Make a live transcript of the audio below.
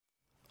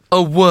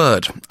A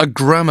word, a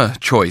grammar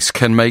choice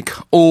can make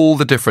all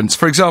the difference.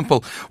 For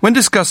example, when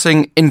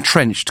discussing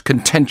entrenched,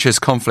 contentious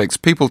conflicts,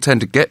 people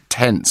tend to get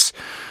tense.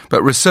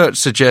 But research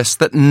suggests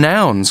that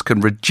nouns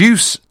can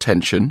reduce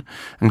tension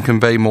and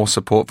convey more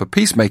support for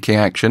peacemaking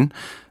action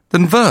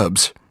than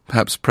verbs.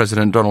 Perhaps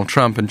President Donald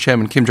Trump and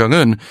Chairman Kim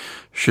Jong-un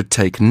should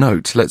take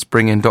note. Let's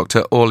bring in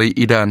Dr. Orly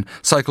Idan,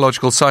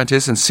 psychological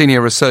scientist and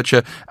senior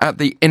researcher at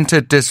the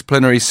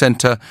Interdisciplinary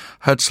Center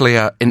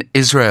Herzliya in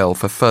Israel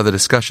for further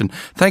discussion.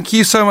 Thank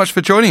you so much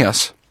for joining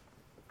us.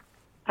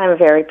 I'm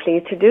very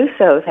pleased to do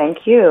so.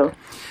 Thank you.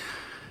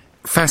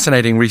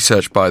 Fascinating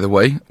research, by the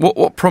way.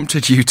 What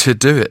prompted you to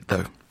do it,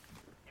 though?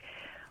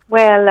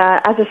 Well,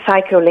 as a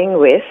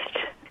psycholinguist,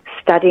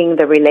 studying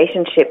the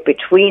relationship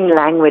between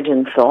language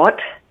and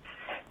thought,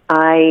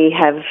 I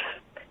have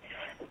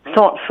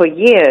thought for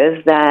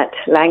years that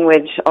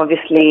language,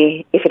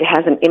 obviously, if it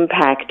has an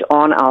impact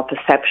on our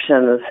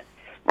perceptions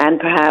and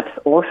perhaps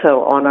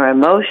also on our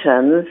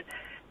emotions,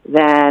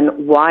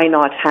 then why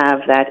not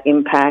have that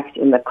impact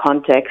in the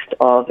context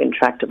of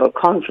intractable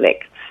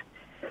conflicts?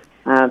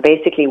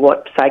 Basically,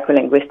 what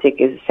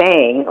psycholinguistics is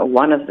saying, or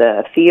one of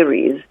the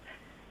theories,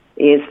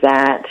 is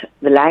that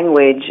the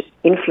language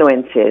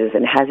influences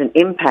and has an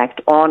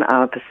impact on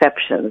our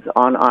perceptions,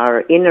 on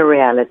our inner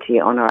reality,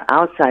 on our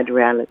outside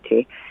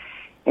reality.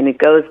 And it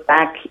goes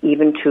back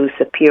even to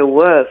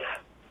Sapir-Whorf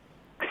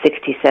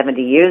 60,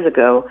 70 years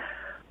ago,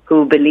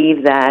 who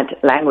believed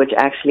that language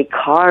actually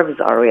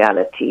carves our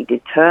reality,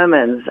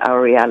 determines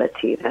our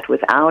reality, that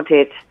without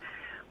it,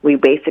 we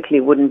basically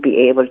wouldn't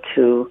be able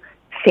to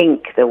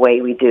think the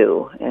way we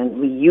do. And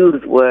we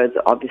use words,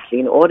 obviously,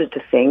 in order to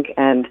think,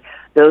 and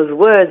those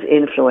words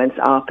influence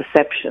our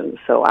perceptions.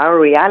 So our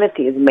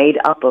reality is made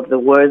up of the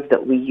words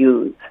that we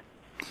use.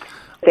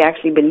 They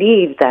actually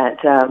believe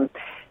that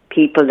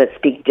people that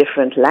speak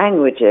different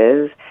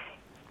languages,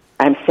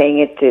 I'm saying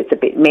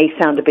it may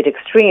sound a bit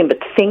extreme, but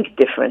think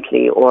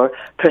differently or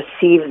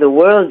perceive the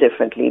world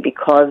differently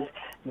because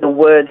the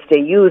words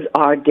they use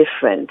are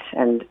different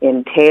and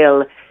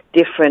entail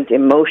different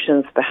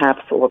emotions,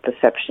 perhaps, or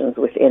perceptions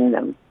within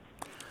them.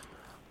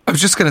 I was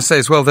just going to say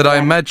as well that I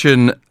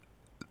imagine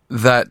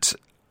that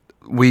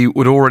we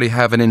would already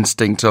have an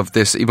instinct of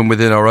this, even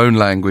within our own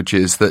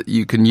languages, that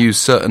you can use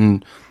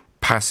certain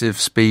passive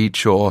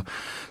speech, or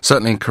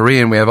certainly in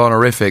Korean we have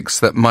honorifics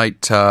that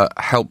might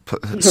help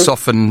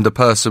soften the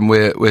person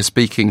we're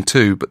speaking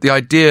to. But the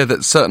idea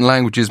that certain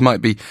languages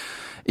might be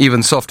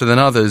even softer than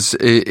others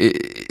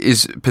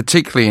is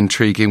particularly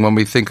intriguing when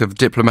we think of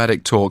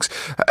diplomatic talks.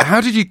 How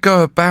did you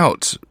go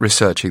about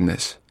researching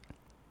this?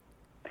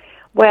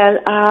 Well,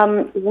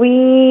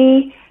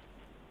 we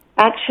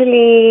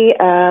actually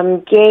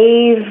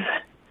gave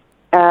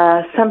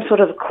some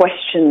sort of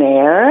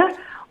questionnaire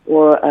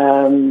or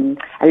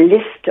a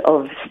list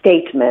of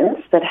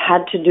statements that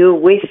had to do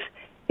with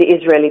the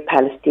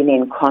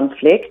Israeli-Palestinian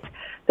conflict.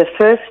 The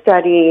first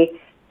study,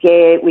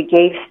 we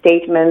gave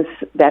statements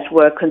that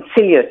were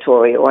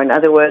conciliatory, or in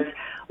other words,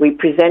 we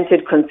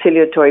presented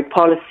conciliatory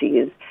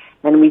policies,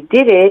 and we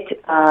did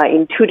it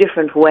in two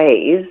different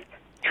ways.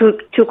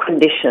 Two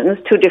conditions,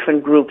 two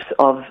different groups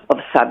of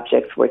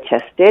subjects were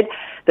tested.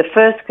 In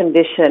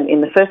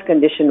the first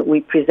condition,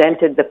 we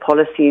presented the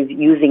policies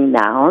using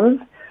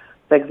nouns.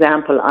 For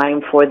example,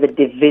 I'm for the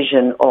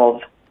division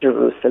of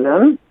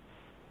Jerusalem,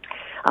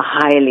 a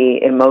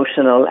highly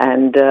emotional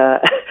and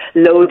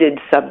loaded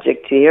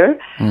subject here.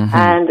 Mm-hmm.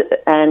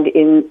 And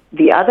in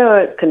the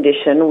other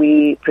condition,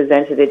 we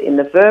presented it in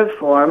the verb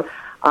form.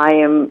 I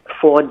am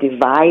for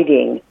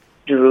dividing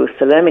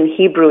Jerusalem. In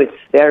Hebrew, it's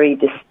very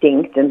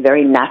distinct and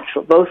very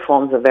natural. Both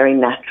forms are very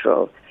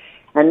natural.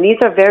 And these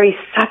are very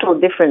subtle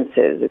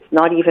differences. It's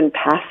not even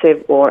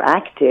passive or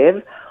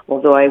active,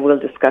 although I will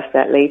discuss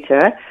that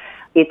later.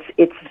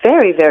 It's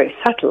very, very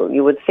subtle.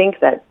 You would think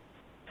that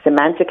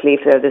semantically,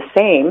 if they're the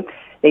same,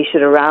 they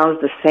should arouse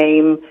the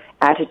same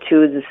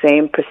attitudes, the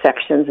same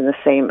perceptions, and the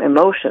same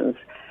emotions.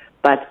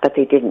 But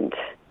they didn't.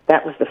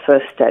 That was the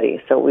first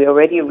study. So we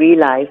already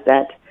realized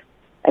that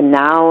a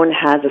noun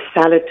has a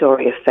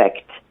salutary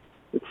effect.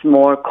 It's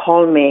more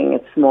calming.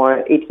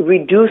 It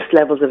reduced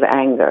levels of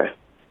anger.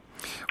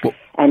 Well,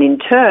 and in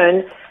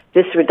turn,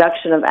 this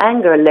reduction of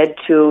anger led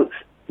to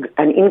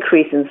an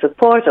increase in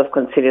support of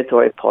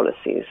conciliatory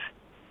policies,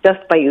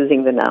 just by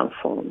using the noun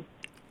form.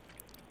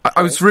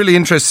 I was really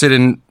interested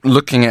in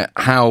looking at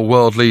how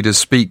world leaders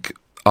speak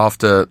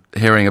after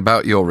hearing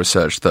about your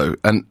research, though.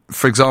 And,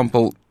 for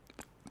example,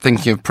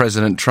 thinking of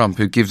President Trump,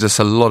 who gives us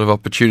a lot of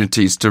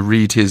opportunities to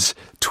read his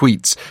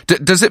tweets.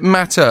 Does it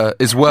matter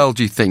as well,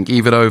 do you think,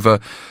 even over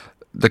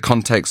the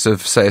context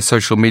of, say, a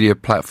social media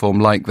platform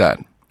like that?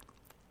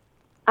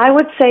 I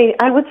would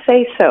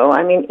say so.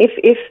 I mean,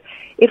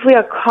 if we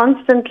are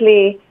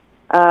constantly,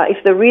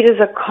 if the readers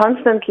are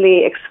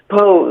constantly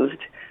exposed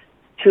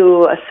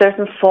to a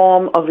certain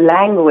form of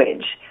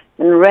language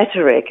and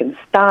rhetoric and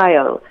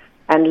style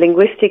and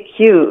linguistic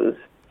cues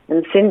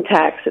and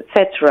syntax,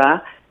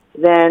 etc.,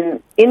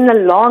 then in the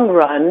long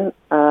run,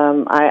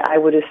 I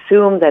would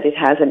assume that it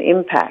has an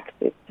impact.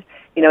 And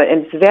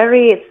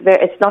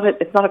it's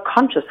not a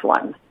conscious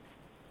one.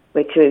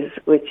 which is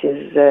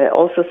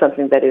also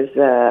something that is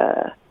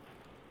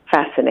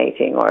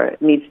fascinating or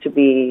needs to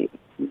be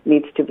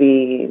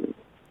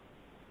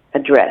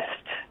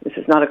addressed. This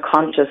is not a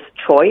conscious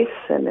choice,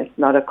 and it's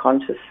not a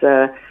conscious.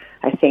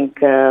 I think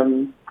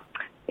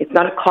it's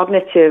not a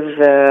cognitive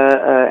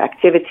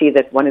activity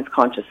that one is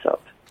conscious of.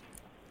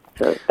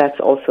 So that's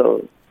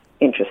also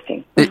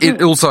interesting.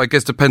 It also, I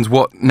guess, depends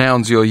what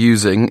nouns you're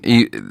using.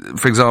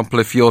 For example,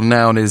 if your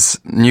noun is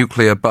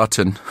nuclear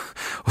button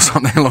or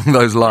something along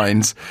those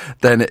lines,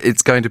 then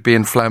it's going to be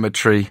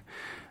inflammatory,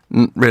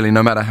 really,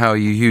 no matter how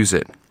you use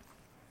it.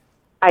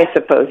 I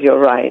suppose you're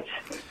right.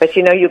 But,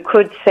 you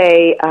could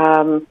say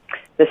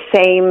the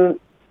same...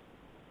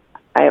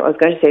 I was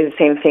going to say the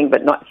same thing,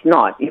 but it's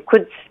not. You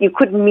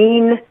could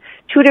mean...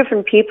 Two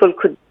different people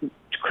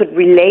could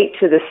relate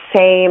to the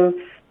same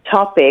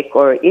topic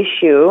or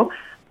issue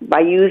by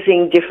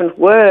using different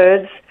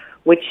words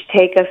which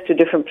take us to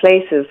different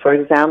places. For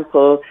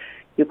example,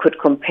 you could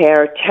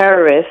compare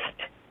terrorist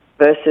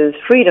versus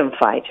freedom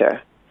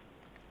fighter,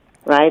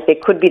 right? They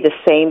could be the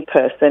same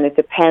person. It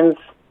depends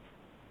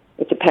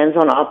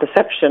on our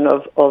perception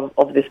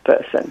of this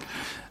person.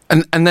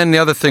 And then the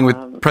other thing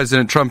with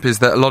President Trump is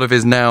that a lot of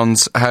his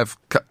nouns have,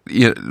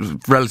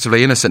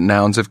 relatively innocent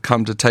nouns have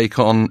come to take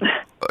on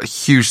a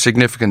huge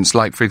significance,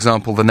 like, for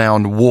example, the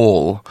noun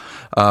wall.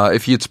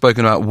 If you'd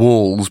spoken about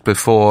walls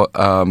before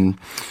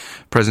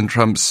President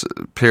Trump's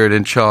period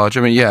in charge,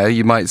 I mean, yeah,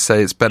 you might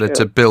say it's better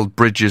to build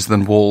bridges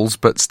than walls,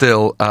 but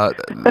still,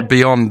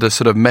 beyond the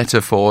sort of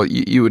metaphor,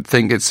 you would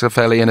think it's a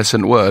fairly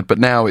innocent word, but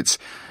now it's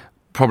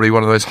probably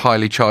one of those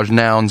highly charged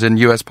nouns in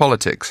U.S.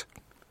 politics.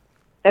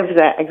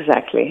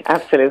 Exactly,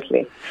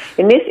 absolutely.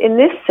 In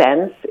this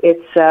sense,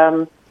 it's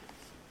a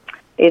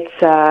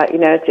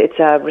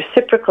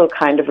reciprocal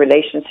kind of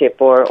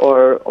relationship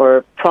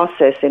or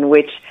process in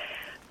which,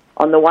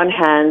 on the one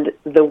hand,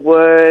 the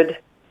word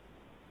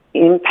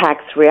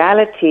impacts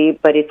reality,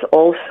 but it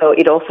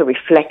also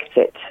reflects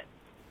it.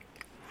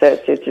 So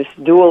it's this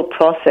dual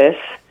process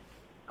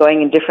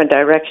going in different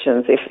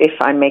directions. If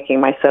I'm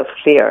making myself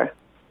clear,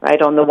 right?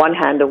 On the one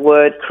hand, the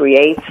word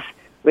creates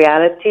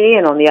reality,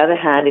 and on the other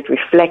hand, it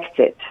reflects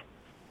it.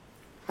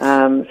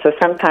 So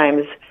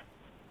sometimes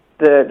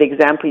the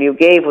example you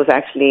gave was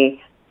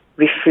actually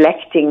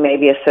reflecting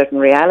maybe a certain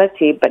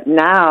reality, but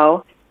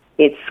now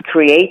it's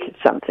created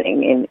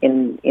something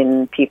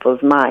in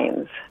people's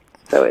minds.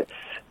 So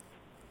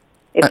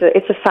it's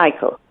a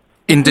cycle.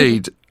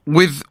 Indeed.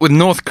 With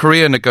North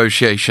Korea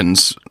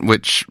negotiations,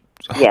 which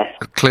yes,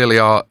 clearly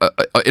are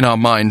in our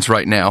minds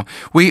right now,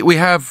 we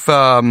have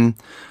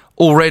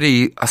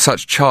already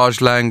such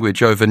charged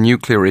language over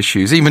nuclear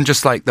issues. Even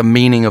just like the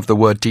meaning of the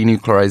word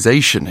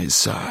denuclearization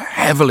is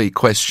heavily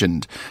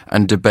questioned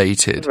and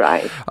debated.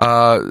 Right.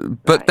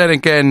 But then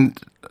again,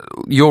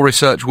 your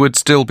research would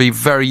still be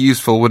very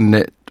useful, wouldn't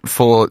it,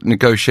 for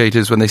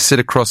negotiators when they sit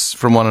across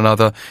from one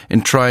another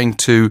in trying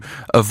to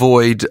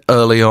avoid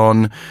early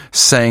on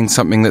saying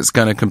something that's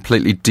going to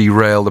completely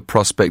derail the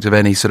prospect of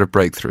any sort of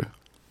breakthrough.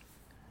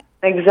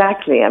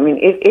 Exactly. I mean,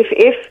 if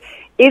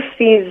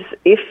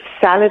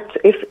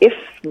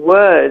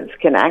words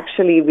can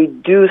actually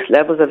reduce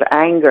levels of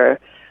anger,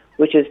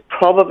 which is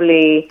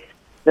probably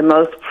the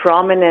most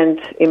prominent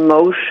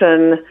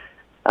emotion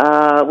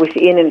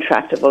within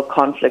intractable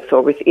conflicts,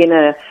 or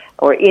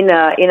in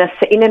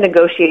a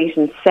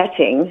negotiation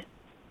setting,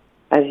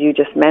 as you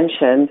just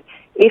mentioned,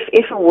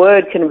 if a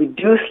word can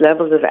reduce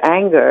levels of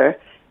anger,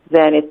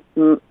 then it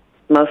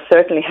most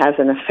certainly has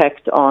an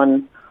effect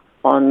on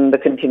the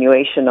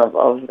continuation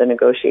of the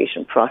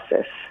negotiation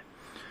process.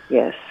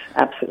 Yes,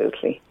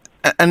 absolutely.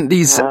 And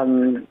these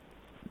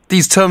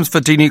terms for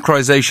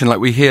denuclearization, like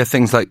we hear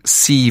things like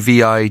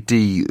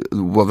CVID,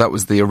 well, that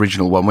was the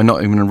original one. We're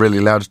not even really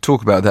allowed to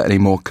talk about that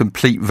anymore.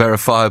 Complete,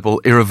 verifiable,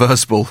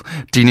 irreversible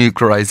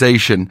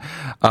denuclearization.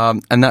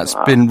 And that's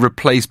been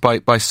replaced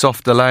by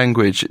softer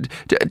language.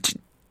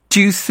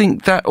 Do you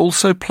think that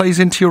also plays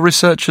into your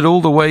research at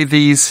all, the way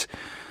that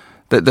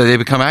they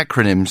become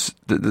acronyms,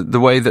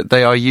 the way that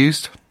they are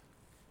used?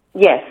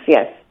 Yes.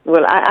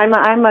 Well,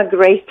 I'm a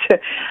great,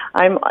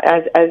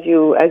 as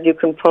you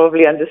can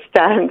probably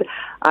understand,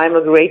 I'm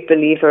a great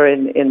believer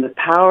in the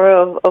power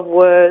of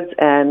words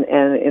and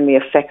in the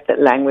effect that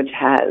language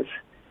has.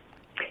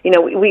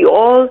 We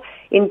all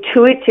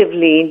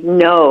intuitively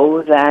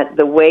know that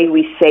the way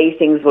we say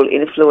things will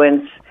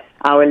influence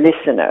our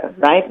listener,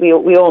 right? We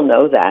all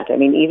know that. I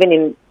mean, even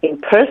in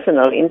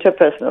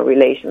interpersonal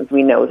relations,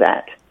 we know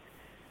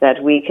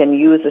that we can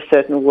use a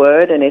certain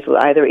word and it will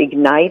either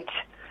ignite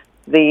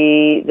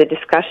the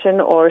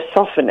discussion or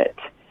soften it.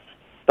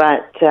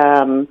 But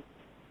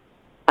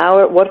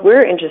what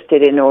we're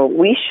interested in, or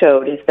we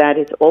showed, is that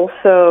it's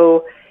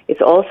also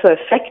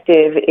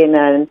effective in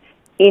an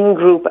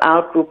in-group,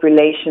 out-group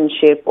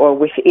relationship, or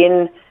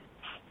within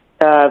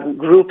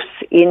groups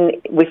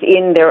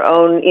within their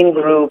own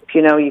in-group.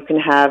 You can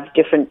have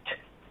different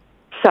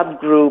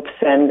subgroups,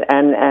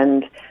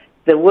 and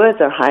the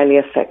words are highly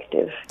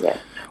effective. Yes.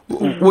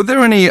 Were there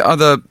any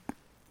other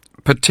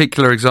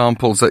particular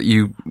examples that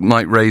you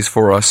might raise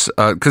for us?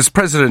 Because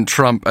President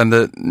Trump and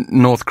the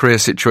North Korea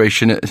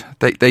situation,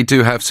 they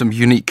do have some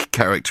unique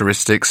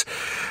characteristics,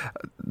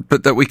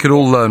 but that we could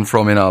all learn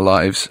from in our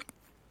lives.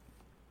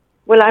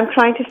 Well, I'm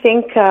trying to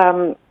think.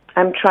 I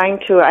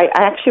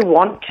actually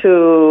want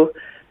to.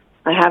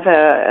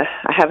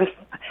 I'm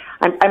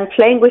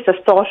playing with the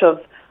thought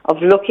of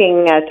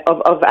looking at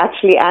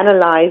actually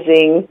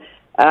analyzing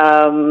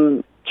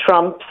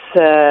Trump's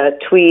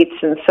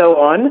tweets and so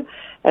on,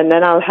 and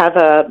then I'll have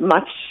a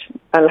much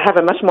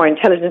more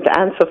intelligent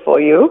answer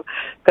for you,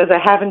 because I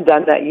haven't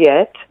done that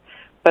yet.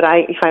 But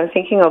if I'm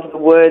thinking of the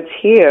words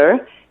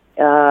here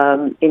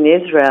in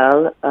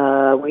Israel,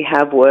 we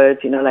have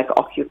words, like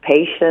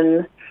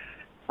occupation,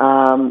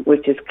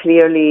 which is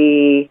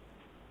clearly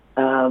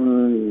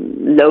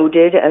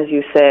loaded, as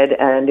you said,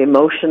 and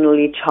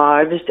emotionally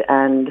charged,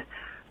 and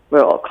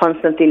we're all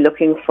constantly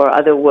looking for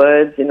other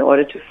words in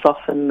order to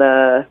soften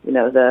the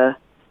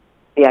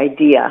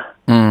idea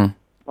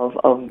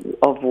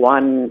of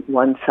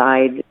one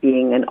side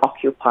being an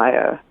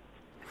occupier.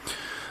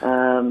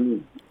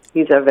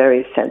 These are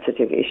very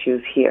sensitive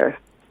issues here.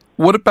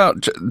 What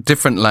about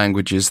different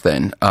languages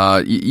then?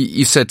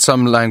 You said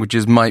some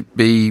languages might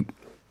be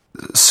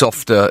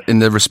softer in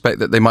the respect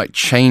that they might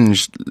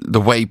change the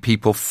way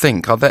people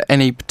think. Are there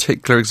any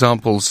particular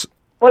examples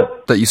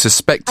that you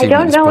suspect? I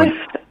don't know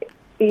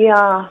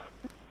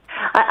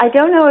I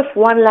don't know if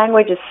one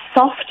language is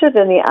softer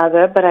than the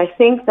other, but I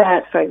think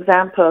that, for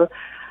example,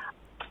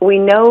 we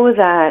know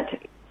that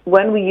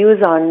when we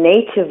use our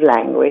native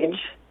language,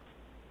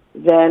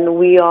 then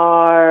we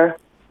are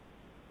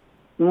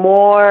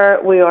more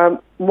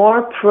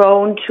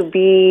prone to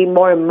be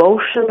more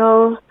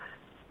emotional,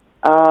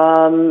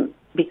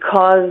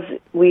 because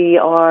we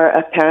are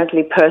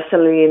apparently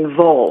personally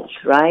involved,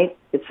 right?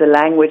 It's a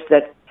language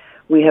that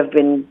we have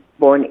been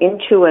born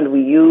into and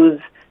we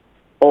use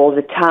all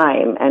the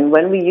time. And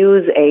when we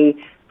use a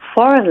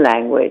foreign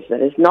language that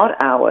is not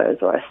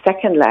ours, or a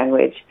second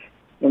language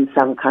in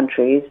some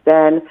countries,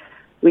 then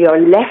we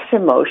are less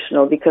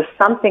emotional because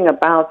something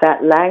about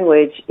that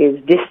language is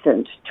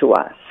distant to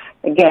us.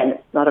 Again,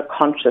 it's not a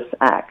conscious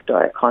act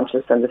or a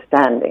conscious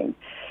understanding.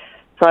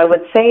 So I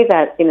would say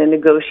that in a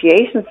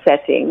negotiation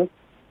setting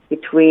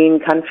between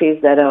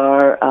countries that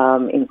are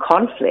in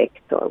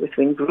conflict, or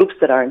between groups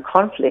that are in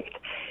conflict,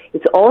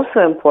 it's also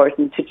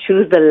important to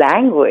choose the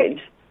language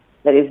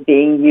that is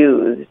being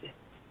used.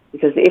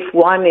 Because if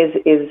one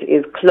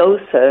is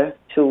closer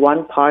to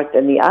one part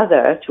than the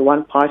other, to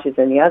one party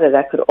than the other,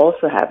 that could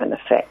also have an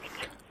effect.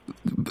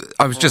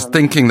 I was just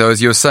thinking, though,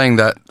 as you were saying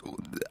that,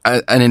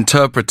 an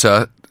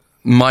interpreter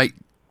might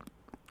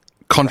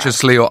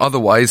consciously or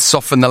otherwise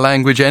soften the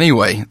language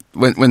anyway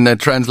when they're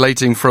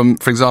translating from,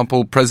 for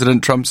example,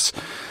 President Trump's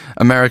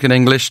American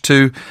English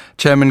to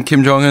Chairman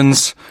Kim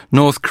Jong-un's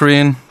North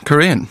Korean.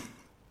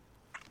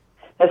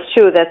 That's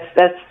true.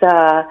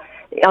 That's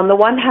on the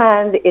one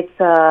hand, it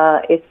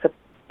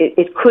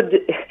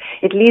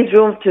leaves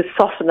room to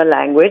soften the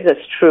language.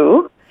 That's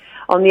true.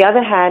 On the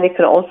other hand, it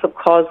can also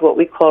cause what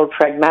we call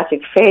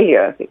pragmatic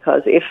failure,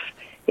 because if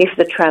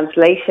the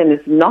translation is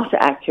not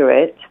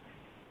accurate,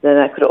 then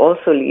that could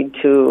also lead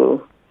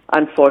to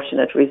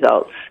unfortunate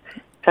results.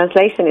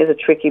 Translation is a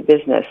tricky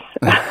business.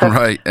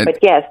 Right. But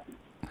yes,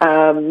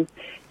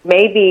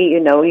 maybe,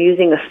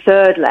 using a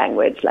third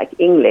language like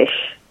English,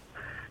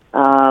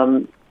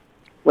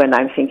 when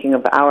I'm thinking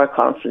of our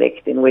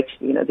conflict, in which,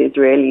 the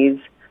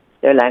Israelis,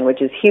 their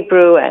language is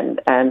Hebrew,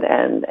 and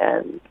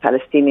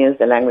Palestinians,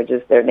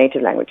 their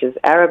native language is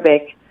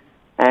Arabic,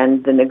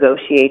 and the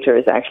negotiator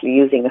is actually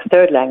using a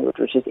third language,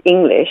 which is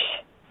English.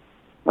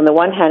 On the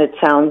one hand, it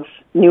sounds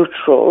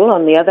neutral.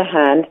 On the other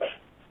hand,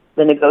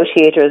 the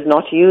negotiator is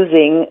not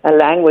using a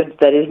language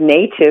that is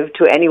native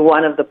to any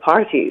one of the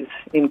parties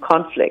in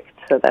conflict.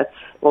 So that's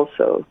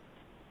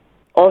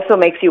also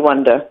makes you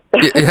wonder.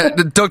 Yeah,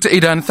 Dr.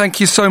 Idan, thank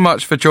you so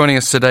much for joining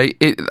us today.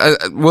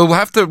 We'll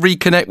have to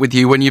reconnect with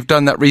you when you've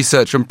done that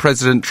research on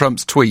President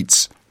Trump's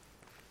tweets.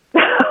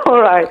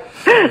 All right.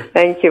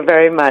 Thank you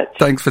very much.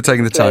 Thanks for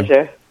taking the time.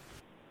 Pleasure.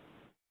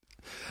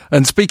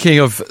 And speaking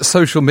of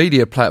social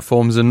media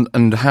platforms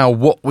and how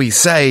what we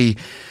say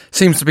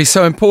seems to be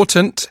so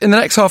important, in the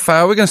next half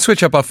hour we're going to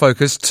switch up our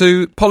focus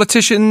to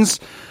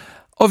politicians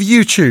of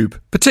YouTube,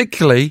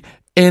 particularly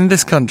in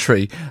this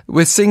country.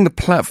 We're seeing the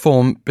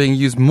platform being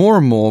used more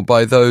and more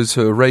by those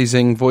who are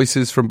raising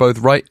voices from both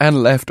right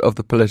and left of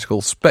the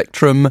political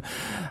spectrum.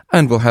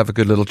 And we'll have a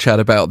good little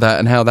chat about that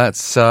and how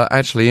that's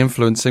actually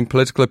influencing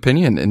political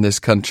opinion in this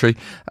country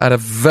at a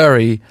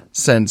very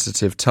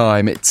sensitive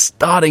time. It's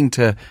starting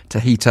to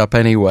heat up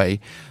anyway,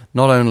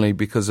 not only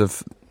because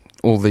of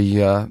all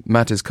the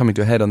matters coming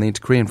to a head on the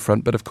inter-Korean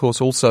front, but of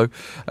course also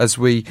as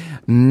we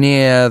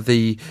near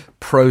the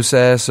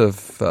process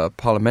of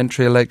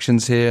parliamentary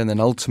elections here and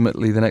then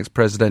ultimately the next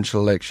presidential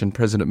election,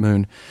 President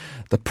Moon,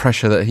 the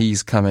pressure that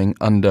he's coming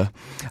under.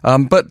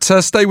 But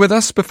stay with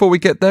us. Before we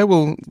get there,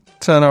 we'll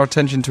turn our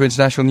attention to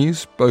international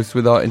news, both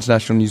with our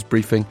international news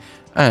briefing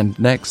and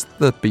next,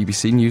 the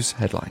BBC News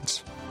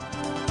headlines.